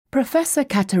Professor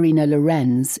Katharina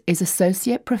Lorenz is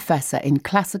Associate Professor in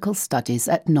Classical Studies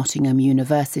at Nottingham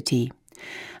University.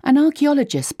 An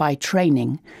archaeologist by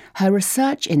training, her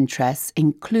research interests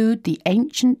include the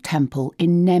ancient temple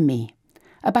in Nemi,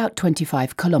 about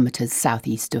 25 kilometres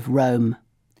southeast of Rome.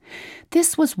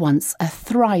 This was once a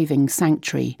thriving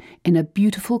sanctuary in a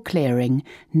beautiful clearing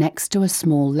next to a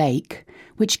small lake,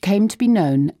 which came to be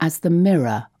known as the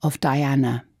Mirror of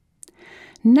Diana.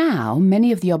 Now,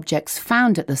 many of the objects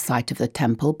found at the site of the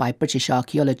temple by British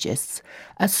archaeologists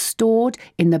are stored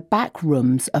in the back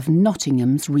rooms of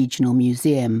Nottingham's Regional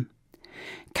Museum.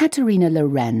 Katharina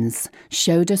Lorenz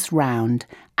showed us round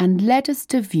and led us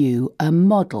to view a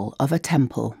model of a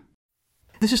temple.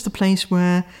 This is the place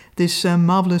where this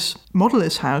marvellous model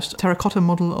is housed, a terracotta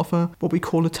model of what we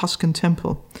call a Tuscan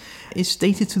temple. It's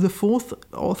dated to the 4th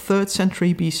or 3rd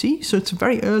century BC, so it's a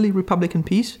very early Republican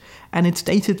piece, and it's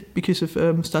dated because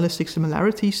of stylistic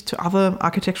similarities to other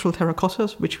architectural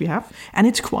terracottas which we have, and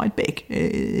it's quite big.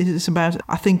 It is about,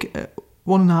 I think,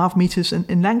 1.5 meters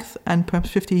in length and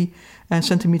perhaps 50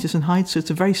 centimeters in height, so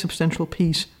it's a very substantial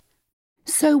piece.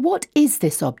 So what is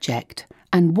this object?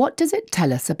 And what does it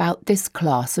tell us about this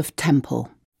class of temple?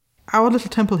 Our little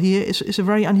temple here is a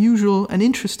very unusual and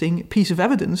interesting piece of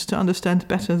evidence to understand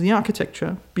better the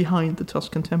architecture behind the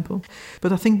Tuscan temple.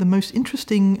 But I think the most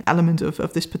interesting element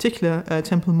of this particular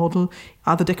temple model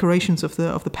are the decorations of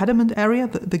the pediment area,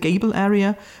 the gable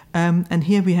area. And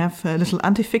here we have little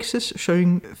antefixes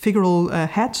showing figural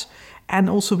heads. And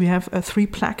also we have 3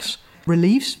 plaques,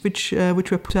 reliefs, which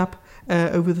were put up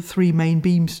over the 3 main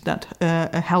beams that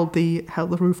held the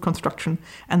roof construction,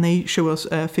 and they show us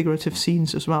figurative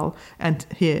scenes as well, and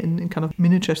here in kind of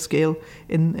miniature scale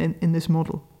in this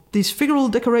model. These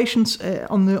figural decorations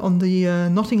on the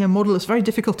Nottingham model is very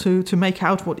difficult to make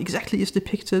out what exactly is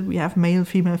depicted. We have male and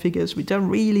female figures. We don't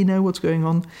really know what's going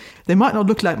on. They might not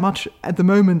look like much at the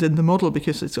moment in the model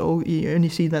because you only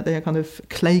see that they are kind of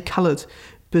clay coloured,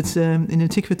 but in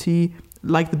antiquity,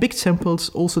 like the big temples,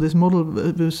 also this model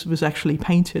was actually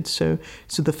painted. So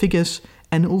the figures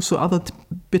and also other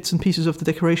bits and pieces of the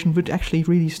decoration would actually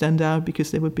really stand out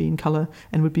because they would be in colour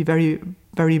and would be very,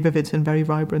 very vivid and very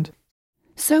vibrant.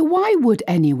 So why would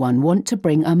anyone want to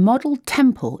bring a model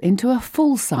temple into a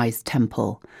full-size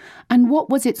temple? And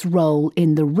what was its role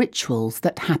in the rituals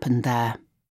that happened there?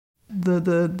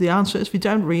 The answer is we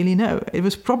don't really know. It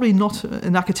was probably not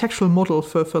an architectural model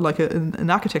for like an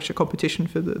architecture competition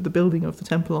for the building of the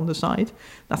temple on the site.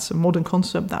 That's a modern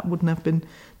concept. That wouldn't have been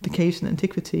the case in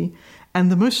antiquity.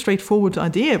 And the most straightforward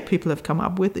idea people have come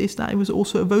up with is that it was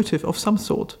also a votive of some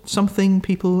sort, something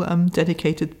people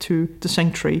dedicated to the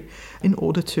sanctuary in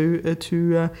order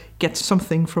to get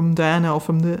something from Diana or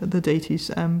from the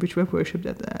deities which were worshipped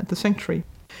at the sanctuary.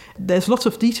 There's lots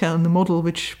of detail in the model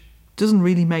which doesn't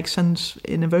really make sense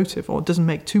in a votive, or doesn't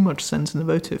make too much sense in a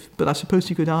votive. But I suppose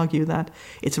you could argue that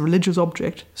it's a religious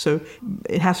object, so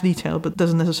it has detail, but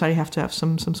doesn't necessarily have to have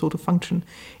some sort of function.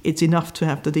 It's enough to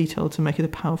have the detail to make it a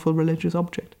powerful religious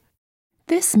object.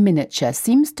 This miniature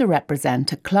seems to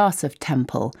represent a class of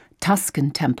temple,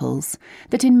 Tuscan temples,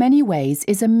 that in many ways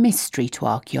is a mystery to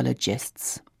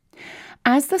archaeologists.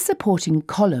 As the supporting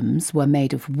columns were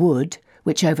made of wood,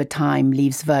 which over time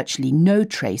leaves virtually no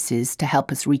traces to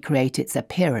help us recreate its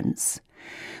appearance,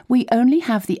 we only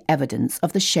have the evidence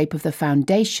of the shape of the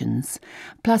foundations,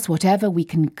 plus whatever we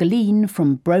can glean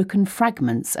from broken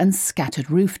fragments and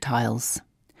scattered roof tiles.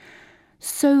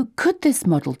 So could this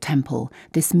model temple,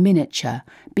 this miniature,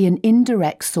 be an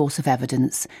indirect source of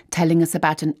evidence telling us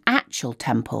about an actual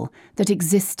temple that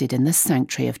existed in the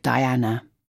sanctuary of Diana?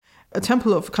 A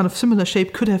temple of kind of similar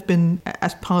shape could have been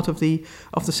as part of the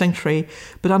sanctuary,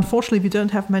 but unfortunately we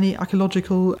don't have many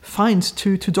archaeological finds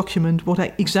to document what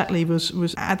exactly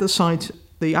was at the site.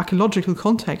 The archaeological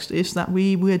context is that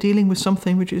we are dealing with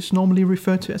something which is normally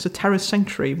referred to as a terrace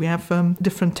sanctuary. We have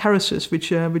different terraces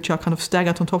which are kind of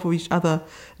staggered on top of each other,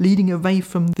 leading away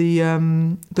from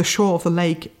the shore of the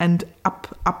lake and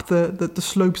up the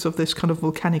slopes of this kind of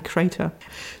volcanic crater.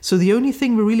 So the only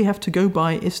thing we really have to go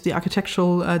by is the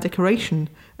architectural decoration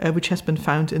which has been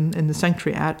found in the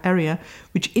sanctuary area,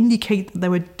 which indicate that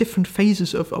there were different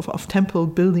phases of temple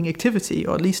building activity,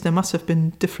 or at least there must have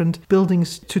been different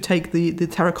buildings to take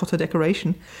the terracotta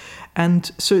decoration.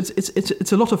 And so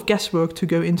it's a lot of guesswork to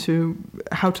go into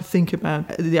how to think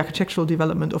about the architectural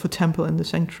development of a temple in the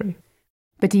sanctuary.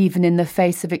 But even in the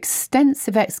face of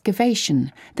extensive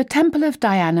excavation, the Temple of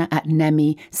Diana at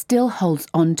Nemi still holds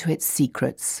on to its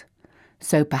secrets.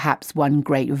 So perhaps one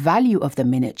great value of the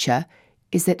miniature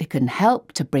is that it can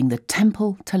help to bring the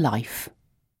temple to life.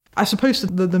 I suppose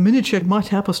that the miniature might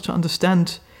help us to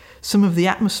understand some of the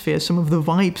atmosphere, some of the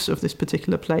vibes of this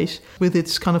particular place, with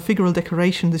its kind of figural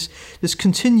decoration, this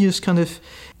continuous kind of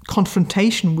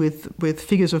confrontation with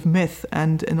figures of myth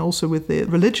and also with the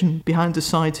religion behind the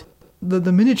site.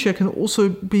 The miniature can also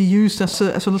be used as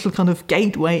a little kind of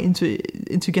gateway into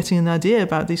getting an idea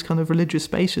about these kind of religious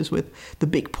spaces, with the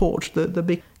big porch, the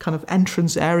big kind of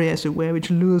entrance area, as it were,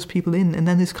 which lures people in, and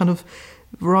then this kind of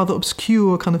rather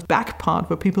obscure kind of back part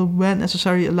where people weren't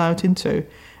necessarily allowed into,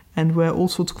 and where all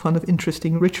sorts of kind of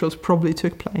interesting rituals probably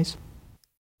took place.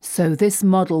 So this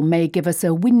model may give us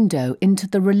a window into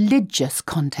the religious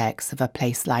context of a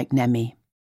place like Nemi.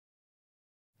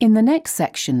 In the next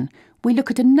section, we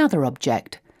look at another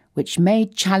object which may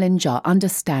challenge our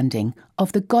understanding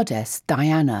of the goddess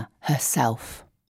Diana herself.